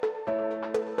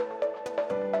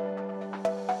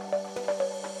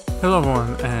Hello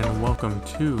everyone, and welcome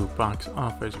to Box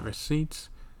Office Receipts.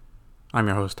 I'm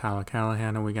your host, Tyler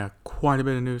Callahan, and we got quite a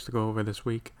bit of news to go over this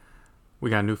week. We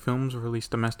got new films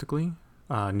released domestically,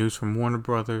 news from Warner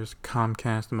Brothers,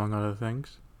 Comcast, among other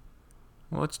things.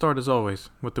 Well, let's start as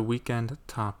always with the weekend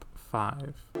top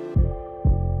 5.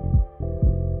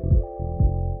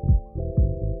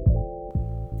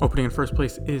 Opening in first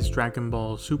place is Dragon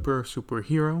Ball Super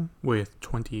Superhero with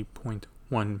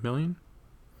 20.1 million.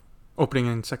 Opening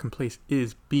in second place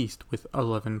is Beast with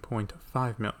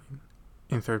 11.5 million.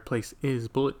 In third place is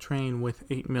Bullet Train with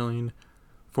 8 million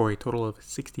for a total of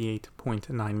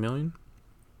 68.9 million.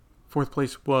 Fourth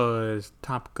place was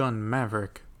Top Gun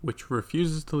Maverick, which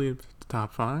refuses to leave the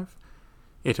top 5.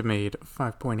 It made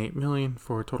 5.8 million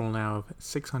for a total now of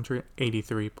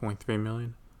 683.3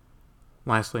 million.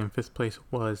 Lastly, in fifth place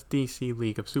was DC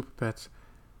League of Super Pets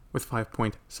with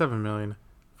 5.7 million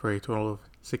for a total of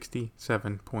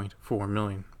 67.4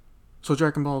 million. So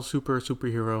Dragon Ball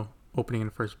Superhero opening in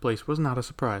first place was not a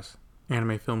surprise.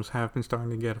 Anime films have been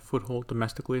starting to get a foothold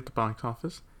domestically at the box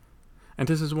office, and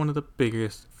this is one of the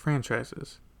biggest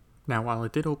franchises. Now, while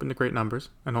it did open to great numbers,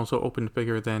 and also opened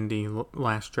bigger than the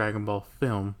last Dragon Ball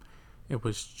film, it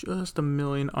was just a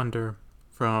million under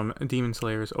from Demon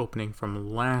Slayer's opening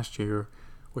from last year,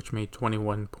 which made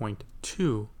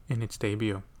 21.2 in its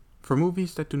debut. For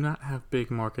movies that do not have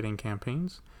big marketing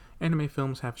campaigns, anime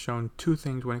films have shown two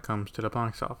things when it comes to the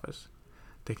box office.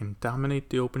 They can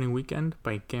dominate the opening weekend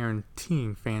by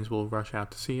guaranteeing fans will rush out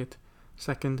to see it.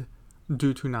 Second,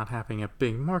 due to not having a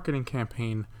big marketing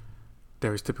campaign,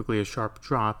 there is typically a sharp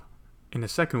drop in the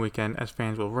second weekend as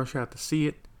fans will rush out to see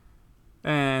it,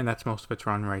 and that's most of its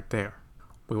run right there.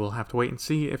 We will have to wait and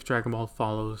see if Dragon Ball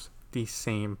follows the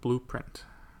same blueprint.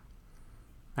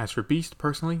 As for Beast,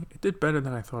 personally, it did better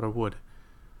than I thought it would.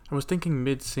 I was thinking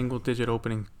mid-single digit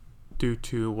opening due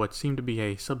to what seemed to be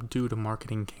a subdued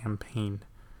marketing campaign.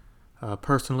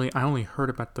 Personally, I only heard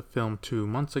about the film 2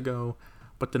 months ago,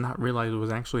 but did not realize it was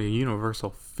actually a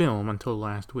Universal film until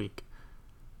last week.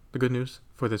 The good news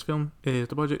for this film is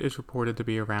the budget is reported to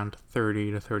be around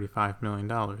 $30 to $35 million.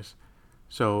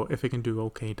 So if it can do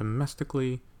okay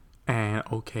domestically and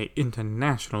okay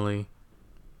internationally,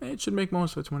 it should make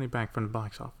most of its money back from the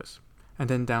box office. And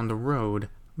then down the road,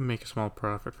 make a small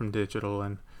profit from digital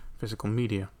and physical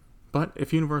media. But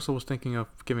if Universal was thinking of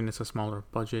giving this a smaller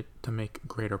budget to make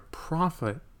greater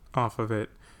profit off of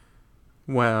it,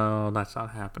 well, that's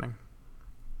not happening.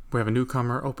 We have a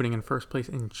newcomer opening in first place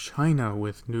in China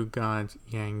with New Gods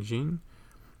Yang Jin.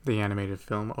 The animated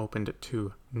film opened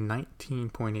to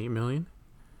 19.8 million.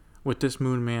 With this,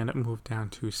 Moon Man moved down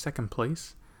to second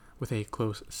place with a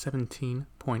close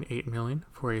 17.8 million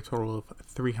for a total of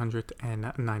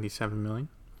 397 million.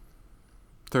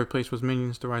 Third place was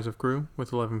Minions: The Rise of Gru with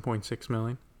 11.6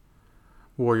 million.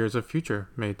 Warriors of Future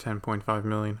made 10.5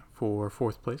 million for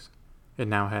fourth place. It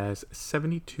now has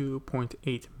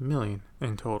 72.8 million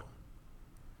in total.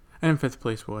 And in fifth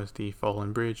place was The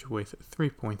Fallen Bridge with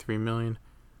 3.3 million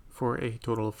for a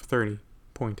total of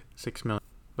 30.6 million.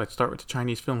 Let's start with the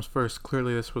Chinese films first.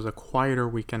 Clearly this was a quieter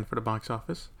weekend for the box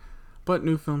office, but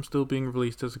new films still being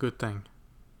released is a good thing.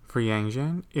 For Yang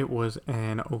Zhan, it was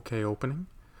an okay opening.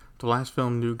 The last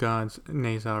film, New Gods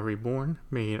Neza Reborn,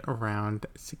 made around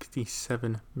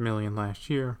 67 million last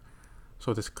year,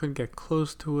 so this could get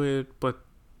close to it, but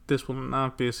this will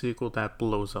not be a sequel that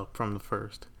blows up from the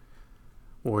first.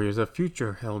 Warriors of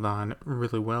Future held on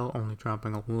really well, only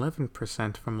dropping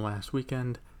 11% from last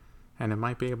weekend, and it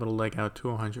might be able to leg out to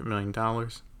 $100 million.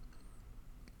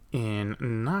 In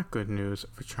not good news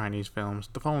for Chinese films,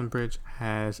 The Fallen Bridge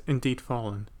has indeed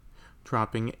fallen,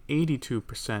 dropping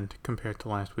 82% compared to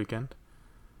last weekend.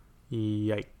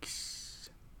 Yikes.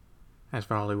 As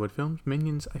for Hollywood films,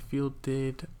 Minions, I feel,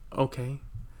 did okay.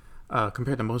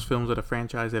 Compared to most films of the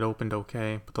franchise, it opened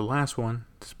okay, but the last one,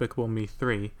 Despicable Me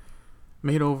 3,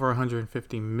 made over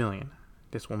 150 million.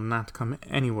 This will not come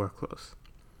anywhere close.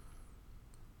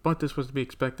 But this was to be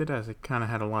expected, as it kind of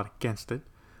had a lot against it.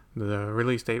 The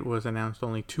release date was announced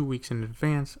only 2 weeks in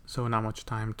advance, so not much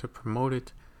time to promote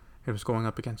it. It was going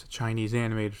up against a Chinese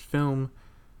animated film,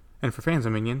 and for fans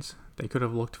of Minions, they could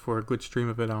have looked for a good stream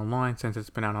of it online since it's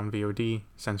been out on VOD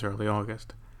since early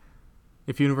August.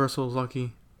 If Universal is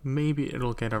lucky, maybe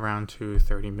it'll get around to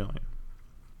 30 million.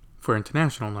 For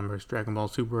international numbers, Dragon Ball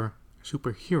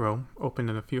Superhero opened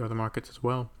in a few other markets as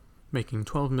well, making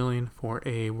 12 million for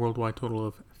a worldwide total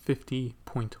of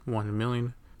 50.1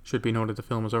 million. Should be noted the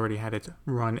film has already had its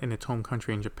run in its home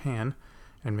country in Japan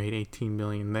and made 18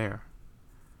 million there.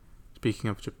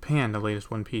 Speaking of Japan, the latest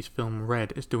One Piece film,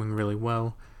 Red, is doing really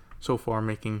well, so far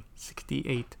making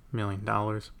 $68 million.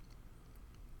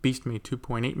 Beast made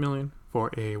 $2.8 million for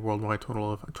a worldwide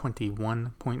total of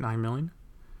 $21.9 million.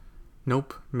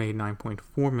 Nope made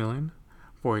 $9.4 million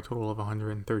for a total of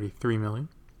 $133 million.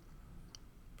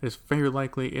 It is very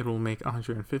likely it will make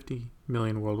 $150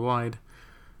 million worldwide,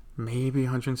 maybe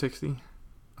 $160.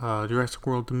 Jurassic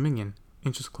World Dominion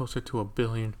inches closer to $1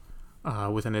 billion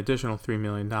with an additional $3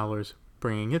 million,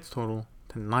 bringing its total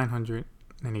to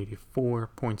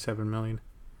 $984.7 million.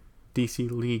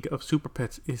 DC League of Super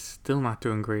Pets is still not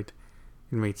doing great.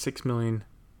 It made $6 million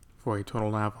for a total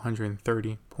now of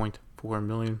 $130.4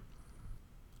 million.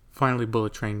 Finally,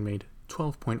 Bullet Train made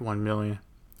 $12.1 million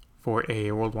for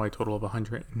a worldwide total of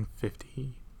 $150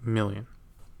 million.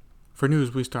 For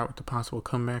news, we start with the possible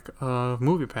comeback of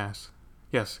MoviePass.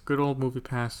 Yes, good old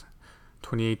MoviePass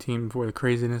 2018 before the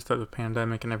craziness of the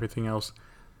pandemic and everything else.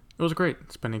 It was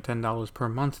great, spending $10 per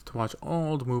month to watch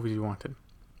all the movies you wanted.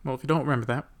 Well, if you don't remember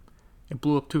that, it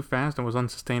blew up too fast and was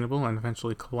unsustainable and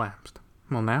eventually collapsed.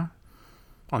 Well, now,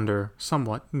 under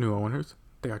somewhat new owners,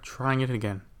 they are trying it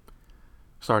again.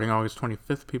 Starting August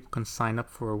 25th, people can sign up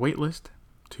for a waitlist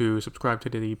to subscribe to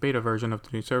the beta version of the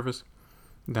new service.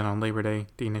 Then on Labor Day,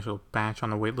 the initial batch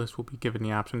on the waitlist will be given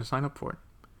the option to sign up for it.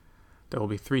 There will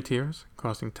be 3 tiers,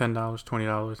 costing $10,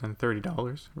 $20, and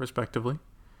 $30, respectively.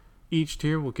 Each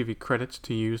tier will give you credits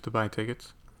to use to buy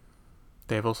tickets.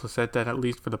 They have also said that at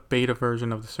least for the beta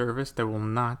version of the service, there will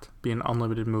not be an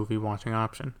unlimited movie watching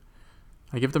option.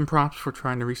 I give them props for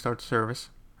trying to restart the service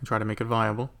and try to make it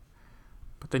viable,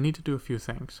 but they need to do a few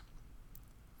things.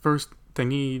 First, they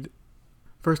need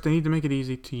to make it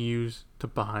easy to use to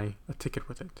buy a ticket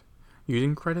with it.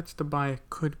 Using credits to buy it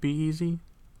could be easy,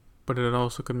 but it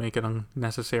also could make it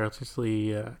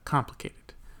unnecessarily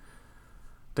complicated.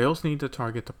 They also need to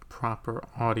target the proper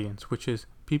audience, which is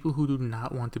people who do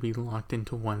not want to be locked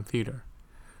into one theater.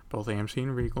 Both AMC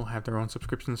and Regal have their own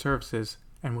subscription services,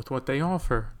 and with what they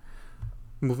offer,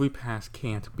 MoviePass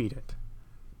can't beat it.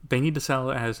 They need to sell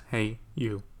it as, hey,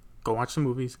 you, go watch some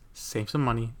movies, save some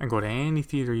money, and go to any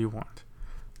theater you want.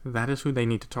 That is who they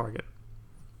need to target.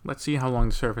 Let's see how long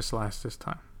the service lasts this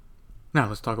time. Now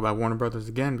let's talk about Warner Brothers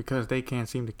again, because they can't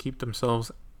seem to keep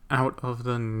themselves out of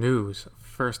the news.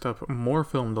 First up, more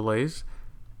film delays,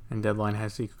 and Deadline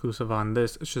has the exclusive on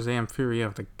this. Shazam! Fury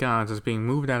of the Gods is being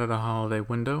moved out of the holiday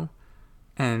window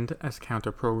and as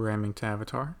counter-programming to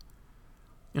Avatar.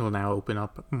 It will now open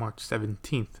up March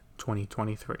 17th,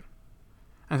 2023.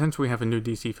 And since we have a new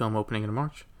DC film opening in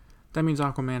March, that means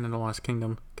Aquaman and the Lost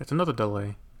Kingdom gets another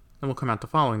delay and will come out the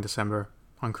following December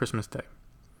on Christmas Day.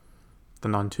 The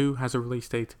Nun 2 has a release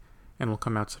date and will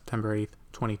come out September 8th,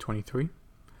 2023.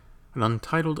 An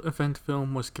untitled event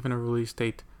film was given a release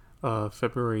date of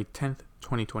February 10th,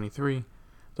 2023,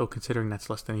 though considering that's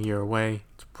less than a year away,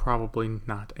 it's probably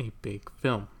not a big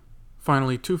film.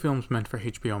 Finally, 2 films meant for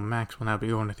HBO Max will now be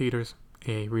going to theaters.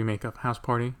 A remake of House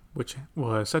Party, which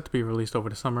was set to be released over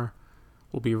the summer,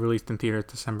 will be released in theaters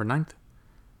December 9th,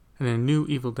 and a new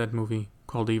Evil Dead movie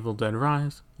called Evil Dead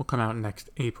Rise will come out next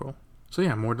April. So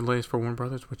yeah, more delays for Warner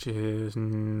Brothers, which is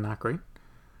not great.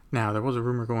 Now, there was a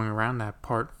rumor going around that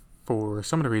part for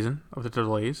some of the reason of the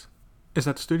delays is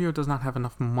that the studio does not have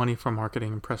enough money for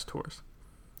marketing and press tours.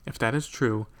 If that is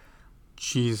true,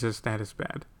 Jesus, that is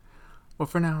bad. But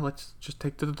for now, let's just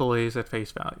take the delays at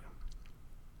face value.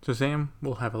 Shazam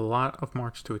will have a lot of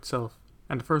March to itself,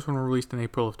 and the first one was released in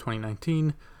April of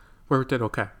 2019, where it did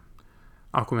okay.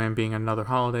 Aquaman being another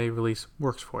holiday release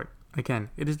works for it. Again,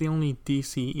 it is the only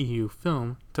DCEU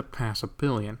film to pass $1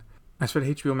 billion. As for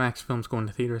the HBO Max films going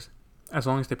to theaters, as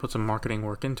long as they put some marketing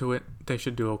work into it, they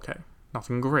should do okay.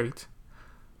 Nothing great,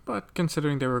 but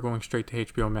considering they were going straight to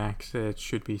HBO Max, it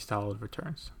should be solid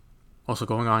returns. Also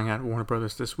going on at Warner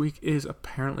Brothers this week is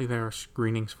apparently there are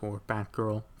screenings for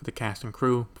Batgirl for the cast and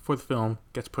crew before the film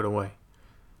gets put away.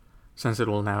 Since it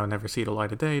will now never see the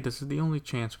light of day, this is the only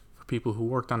chance for people who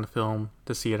worked on the film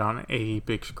to see it on a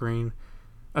big screen,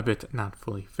 a bit not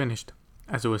fully finished,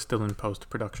 as it was still in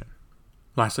post-production.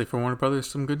 Lastly, for Warner Brothers,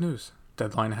 some good news.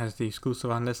 Deadline has the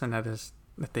exclusive on this, and that is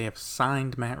that they have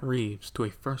signed Matt Reeves to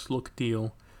a first-look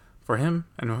deal for him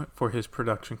and for his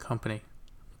production company.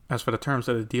 As for the terms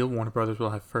of the deal, Warner Brothers will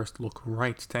have first-look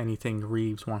rights to anything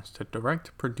Reeves wants to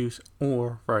direct, produce,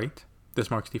 or write. This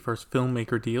marks the first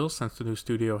filmmaker deal since the new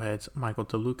studio heads Michael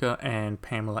DeLuca and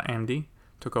Pamela Amdy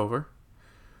took over.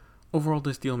 Overall,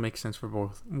 this deal makes sense for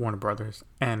both Warner Brothers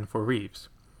and for Reeves.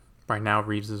 Right now,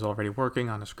 Reeves is already working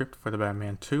on a script for The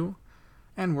Batman 2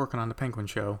 and working on The Penguin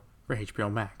Show for HBO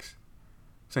Max.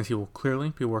 Since he will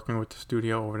clearly be working with the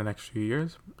studio over the next few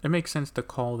years, it makes sense to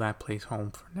call that place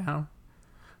home for now.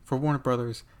 For Warner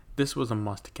Brothers, this was a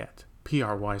must-get.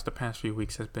 PR-wise, the past few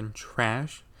weeks has been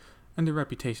trash, and their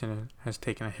reputation has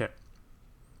taken a hit.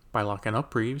 By locking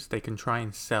up Reeves, they can try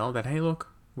and sell that, hey look,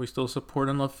 we still support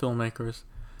and love filmmakers,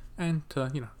 and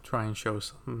try and show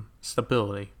some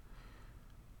stability.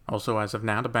 Also, as of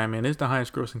now, The Batman is the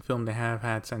highest grossing film they have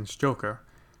had since Joker,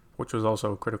 which was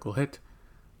also a critical hit.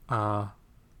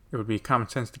 It would be common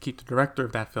sense to keep the director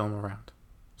of that film around.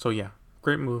 So yeah,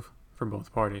 great move for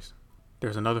both parties.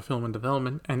 There's another film in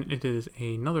development, and it is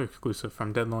another exclusive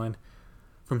from Deadline.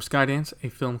 From Skydance, a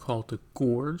film called The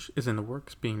Gorge is in the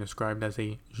works, being described as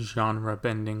a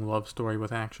genre-bending love story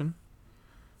with action.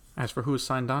 As for who is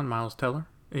signed on, Miles Teller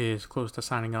is close to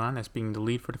signing on as being the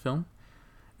lead for the film,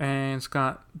 and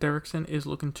Scott Derrickson is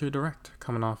looking to direct,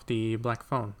 coming off The Black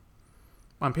Phone.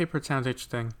 On paper it sounds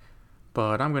interesting,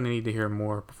 but I'm going to need to hear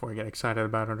more before I get excited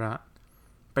about it or not.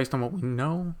 Based on what we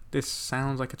know, this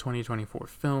sounds like a 2024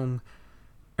 film,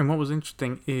 and what was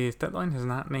interesting is Deadline has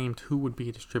not named who would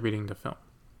be distributing the film.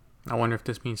 I wonder if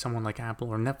this means someone like Apple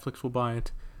or Netflix will buy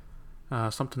it.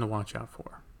 Something to watch out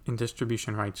for. In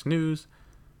distribution rights news,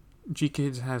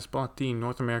 GKIDS has bought the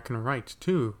North American rights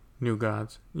to New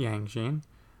Gods Yang Jin,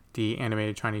 the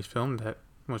animated Chinese film that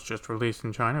was just released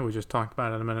in China. We just talked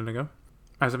about it a minute ago.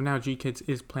 As of now, GKIDS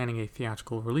is planning a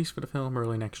theatrical release for the film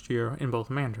early next year in both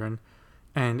Mandarin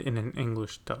and in an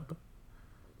English dub.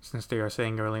 Since they are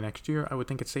saying early next year, I would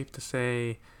think it's safe to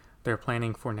say they're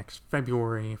planning for next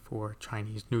February for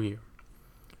Chinese New Year.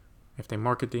 If they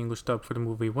market the English dub for the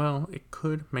movie well, it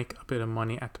could make a bit of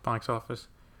money at the box office,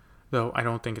 though I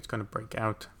don't think it's going to break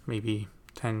out, maybe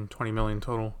 10-20 million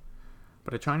total.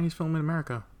 But a Chinese film in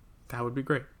America, that would be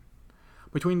great.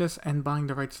 Between this and buying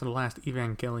the rights to the last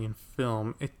Evangelion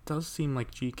film, it does seem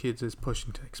like GKIDS is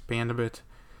pushing to expand a bit,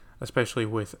 especially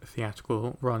with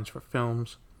theatrical runs for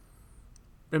films.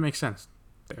 It makes sense.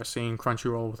 They're seeing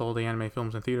Crunchyroll with all the anime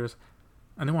films in theaters,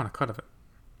 and they want a cut of it.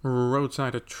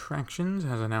 Roadside Attractions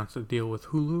has announced a deal with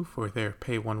Hulu for their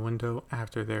Pay 1 window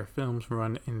after their films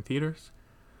run in theaters.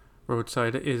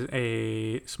 Roadside is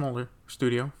a smaller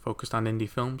studio focused on indie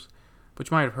films, but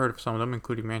you might have heard of some of them,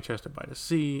 including Manchester by the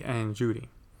Sea and Judy.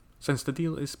 Since the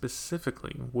deal is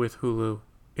specifically with Hulu,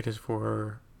 it is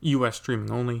for US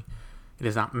streaming only. It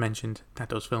is not mentioned that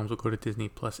those films will go to Disney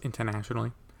Plus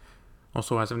internationally.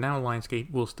 Also, as of now,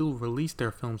 Lionsgate will still release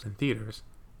their films in theaters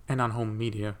and on home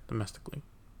media domestically.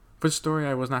 For the story,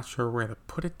 I was not sure where to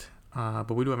put it,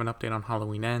 but we do have an update on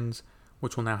Halloween Ends,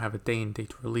 which will now have a day and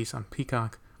date release on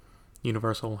Peacock.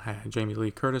 Universal had Jamie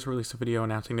Lee Curtis release a video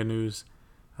announcing the news.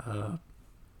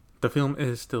 The film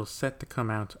is still set to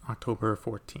come out October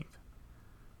 14th.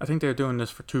 I think they're doing this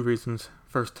for two reasons.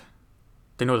 First,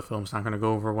 they know the film's not going to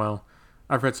go over well.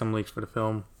 I've read some leaks for the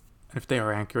film, and if they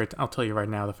are accurate, I'll tell you right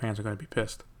now, the fans are going to be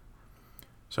pissed.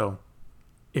 So,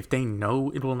 if they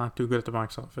know it will not do good at the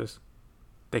box office,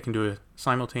 they can do a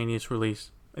simultaneous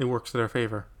release. It works to their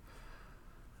favor.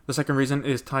 The second reason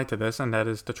is tied to this, and that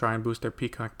is to try and boost their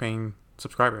Peacock paying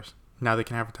subscribers. Now they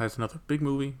can advertise another big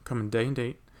movie coming day and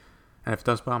date, and if it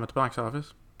does bomb at the box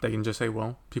office, they can just say,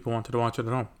 well, people wanted to watch it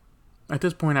at home. At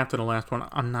this point, after the last one,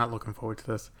 I'm not looking forward to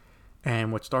this.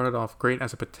 And what started off great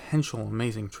as a potential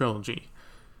amazing trilogy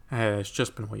has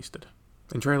just been wasted.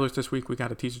 In trailers this week, we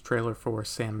got a teaser trailer for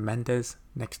Sam Mendes'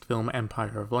 next film,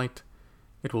 Empire of Light.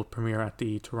 It will premiere at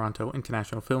the Toronto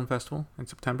International Film Festival in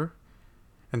September,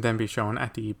 and then be shown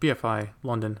at the BFI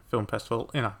London Film Festival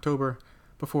in October,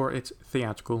 before its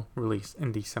theatrical release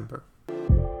in December.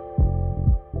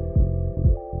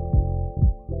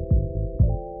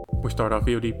 We start off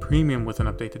VOD Premium with an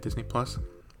update to Disney+.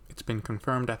 It's been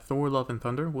confirmed that Thor Love and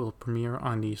Thunder will premiere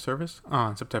on the service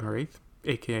on September 8th,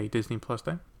 aka Disney Plus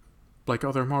Day. Like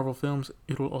other Marvel films,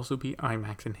 it will also be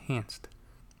IMAX enhanced.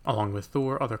 Along with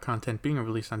Thor, other content being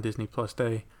released on Disney Plus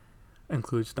Day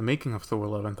includes the making of Thor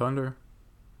Love and Thunder,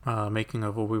 making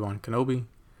of Obi-Wan Kenobi,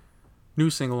 new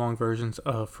sing-along versions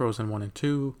of Frozen 1 and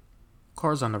 2,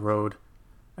 Cars on the Road,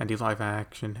 and the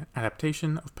live-action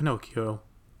adaptation of Pinocchio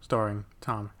starring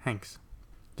Tom Hanks.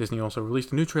 Disney also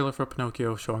released a new trailer for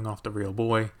Pinocchio showing off the real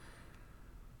boy,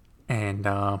 and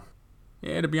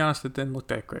to be honest, it didn't look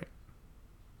that great.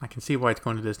 I can see why it's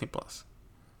going to Disney Plus.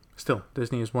 Still,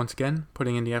 Disney is once again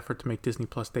putting in the effort to make Disney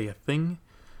Plus Day a thing,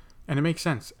 and it makes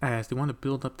sense as they want to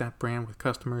build up that brand with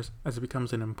customers as it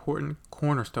becomes an important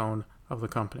cornerstone of the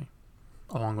company.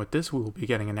 Along with this, we will be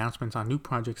getting announcements on new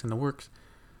projects in the works,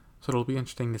 so it'll be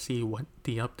interesting to see what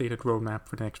the updated roadmap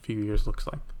for the next few years looks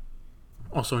like.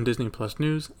 Also in Disney Plus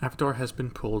news, Avatar has been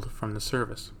pulled from the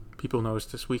service. People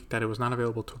noticed this week that it was not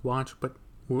available to watch, but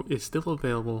is still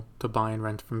available to buy and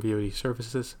rent from VOD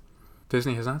services.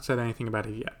 Disney has not said anything about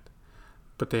it yet,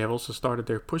 but they have also started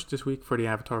their push this week for the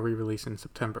Avatar re-release in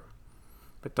September.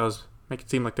 It does make it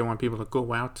seem like they want people to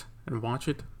go out and watch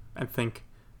it and think,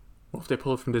 well, if they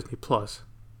pull it from Disney Plus,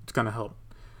 it's gonna help.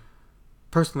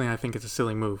 Personally, I think it's a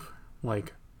silly move.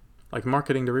 Like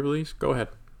marketing the re-release, go ahead,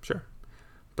 sure.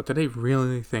 But do they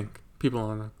really think people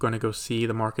are gonna go see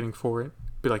the marketing for it?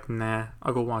 Be like, nah,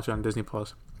 I'll go watch it on Disney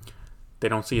Plus. They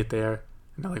don't see it there,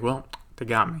 and they're like, well, they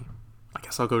got me. I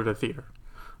guess I'll go to the theater.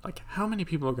 Like, how many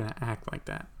people are gonna act like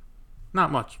that?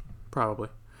 Not much, probably.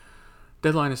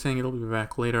 Deadline is saying it'll be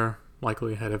back later,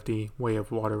 likely ahead of the Way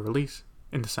of Water release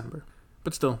in December.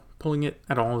 But still, pulling it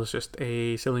at all is just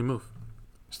a silly move.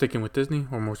 Sticking with Disney,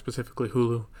 or more specifically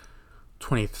Hulu,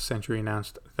 20th Century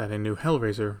announced that a new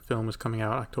Hellraiser film is coming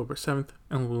out October 7th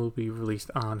and will be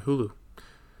released on Hulu.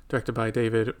 Directed by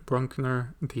David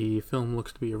Bruckner, the film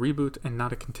looks to be a reboot and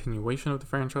not a continuation of the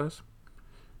franchise.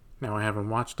 Now, I haven't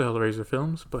watched the Hellraiser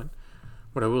films, but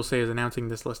what I will say is announcing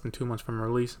this less than 2 months from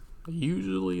release,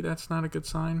 usually that's not a good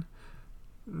sign.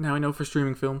 Now, I know for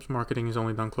streaming films, marketing is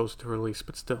only done closer to release,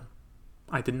 but still,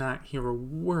 I did not hear a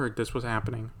word this was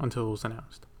happening until it was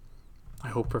announced. I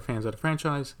hope for fans of the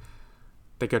franchise,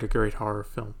 they get a great horror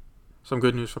film. Some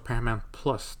good news for Paramount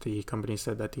Plus. The company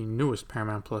said that the newest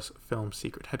Paramount Plus film,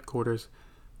 Secret Headquarters,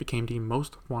 became the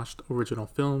most watched original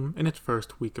film in its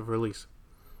first week of release.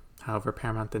 However,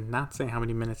 Paramount did not say how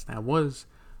many minutes that was,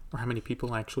 or how many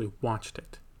people actually watched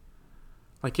it.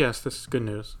 Like, yes, this is good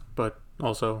news, but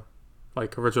also,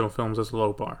 like, original films is a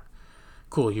low bar.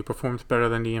 Cool, you performed better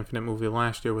than the Infinite movie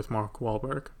last year with Mark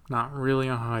Wahlberg. Not really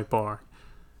a high bar,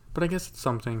 but I guess it's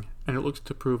something, and it looks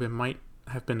to prove it might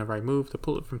have been the right move to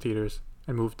pull it from theaters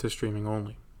and move to streaming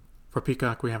only. For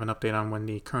Peacock, we have an update on when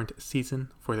the current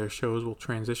season for their shows will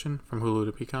transition from Hulu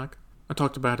to Peacock. I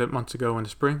talked about it months ago in the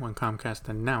spring when Comcast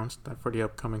announced that for the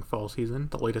upcoming fall season,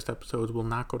 the latest episodes will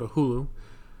not go to Hulu,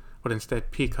 but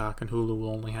instead Peacock and Hulu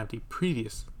will only have the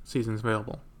previous seasons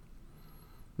available.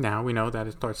 Now we know that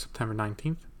it starts September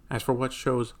 19th. As for what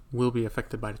shows will be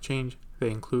affected by the change,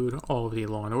 they include all of the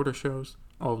Law & Order shows,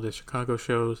 all of the Chicago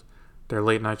shows, their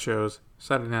late night shows,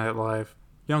 Saturday Night Live,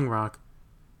 Young Rock,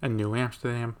 and New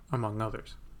Amsterdam, among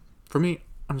others. For me,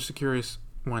 I'm just curious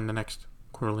when the next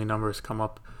quarterly numbers come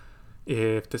up,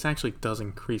 if this actually does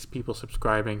increase people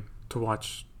subscribing to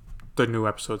watch the new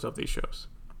episodes of these shows.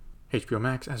 HBO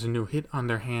Max has a new hit on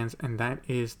their hands, and that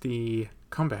is the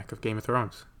comeback of Game of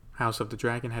Thrones. House of the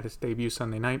Dragon had its debut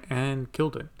Sunday night and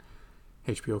killed it.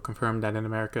 HBO confirmed that in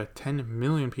America, 10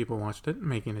 million people watched it,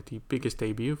 making it the biggest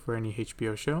debut for any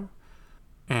HBO show,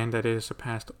 and that it has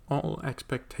surpassed all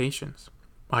expectations.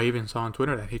 I even saw on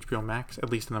Twitter that HBO Max, at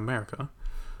least in America,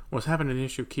 was having an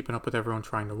issue keeping up with everyone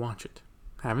trying to watch it.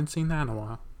 Haven't seen that in a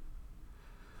while.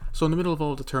 So in the middle of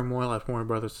all the turmoil at Warner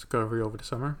Brothers Discovery over the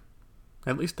summer,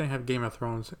 at least they have Game of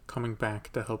Thrones coming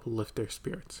back to help lift their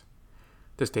spirits.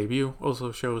 This debut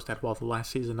also shows that while the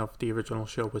last season of the original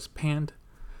show was panned,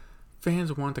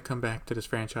 fans want to come back to this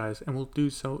franchise and will do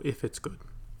so if it's good.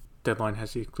 Deadline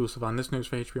has the exclusive on this news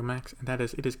for HBO Max, and that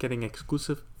is it is getting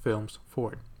exclusive films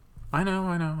for it. I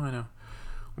know.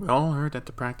 We all heard that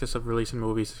the practice of releasing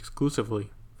movies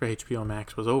exclusively for HBO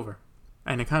Max was over,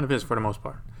 and it kind of is for the most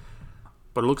part.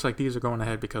 But it looks like these are going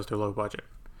ahead because they're low budget.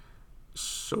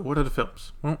 So what are the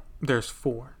films? Well, there's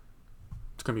 4.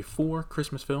 It's going to be 4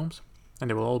 Christmas films, and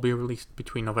they will all be released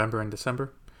between November and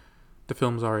December. The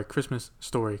films are A Christmas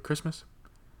Story Christmas,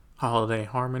 Holiday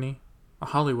Harmony, A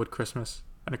Hollywood Christmas,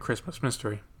 and A Christmas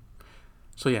Mystery.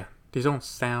 So yeah, these don't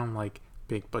sound like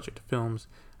big budget films,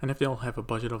 and if they all have a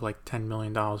budget of like $10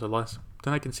 million or less,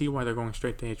 then I can see why they're going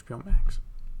straight to HBO Max.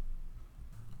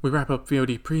 We wrap up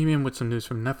VOD Premium with some news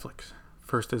from Netflix.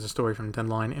 First is a story from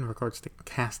Deadline in regards to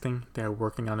casting. They are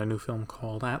working on a new film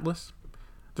called Atlas.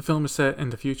 The film is set in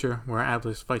the future where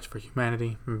Atlas fights for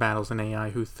humanity and battles an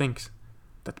AI who thinks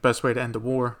that the best way to end the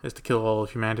war is to kill all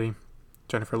of humanity.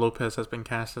 Jennifer Lopez has been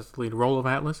cast as the lead role of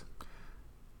Atlas.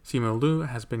 Simu Liu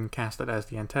has been casted as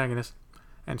the antagonist,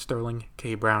 and Sterling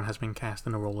K. Brown has been cast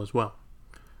in the role as well.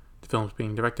 The film is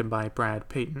being directed by Brad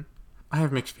Peyton. I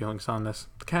have mixed feelings on this.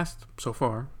 The cast, so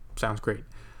far, sounds great,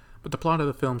 but the plot of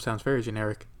the film sounds very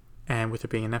generic, and with it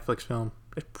being a Netflix film,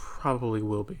 it probably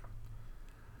will be.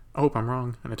 I hope I'm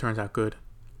wrong and it turns out good,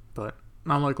 but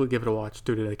I'll likely give it a watch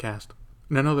due to the cast.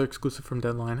 And another exclusive from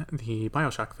Deadline, the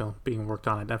BioShock film being worked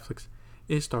on at Netflix,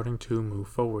 is starting to move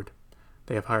forward.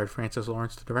 They have hired Francis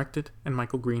Lawrence to direct it, and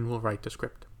Michael Green will write the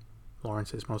script.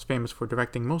 Lawrence is most famous for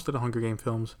directing most of the Hunger Games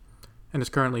films, and is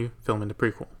currently filming the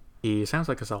prequel. He sounds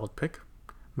like a solid pick.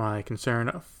 My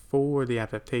concern for the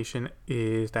adaptation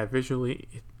is that visually,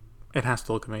 it has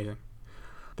to look amazing.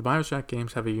 The BioShock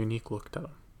games have a unique look to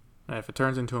them. If it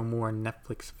turns into a more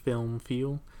Netflix film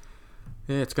feel,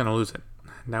 it's going to lose it.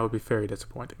 and that would be very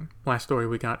disappointing. Last story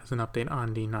we got is an update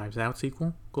on the Knives Out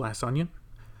sequel, Glass Onion.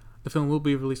 The film will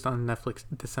be released on Netflix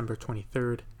December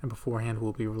 23rd, and beforehand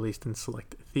will be released in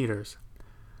select theaters.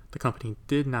 The company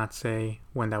did not say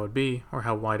when that would be or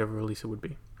how wide of a release it would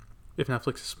be. If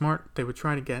Netflix is smart, they would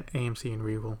try to get AMC and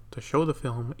Regal to show the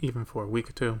film even for a week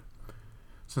or two.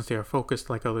 Since they are focused,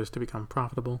 like others, to become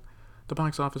profitable, the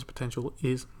box office potential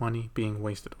is money being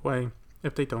wasted away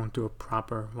if they don't do a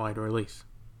proper wide release.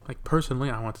 Like, personally,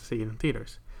 I want to see it in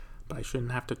theaters, but I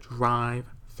shouldn't have to drive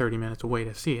 30 minutes away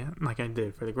to see it like I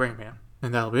did for The Gray Man.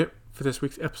 And that'll be it for this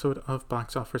week's episode of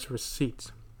Box Office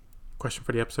Receipts. Question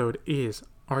for the episode is,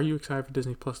 are you excited for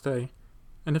Disney Plus Day?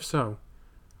 And if so,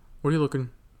 what are you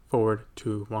looking forward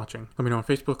to watching? Let me know on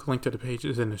Facebook. Link to the page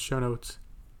is in the show notes.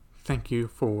 Thank you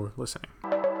for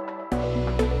listening.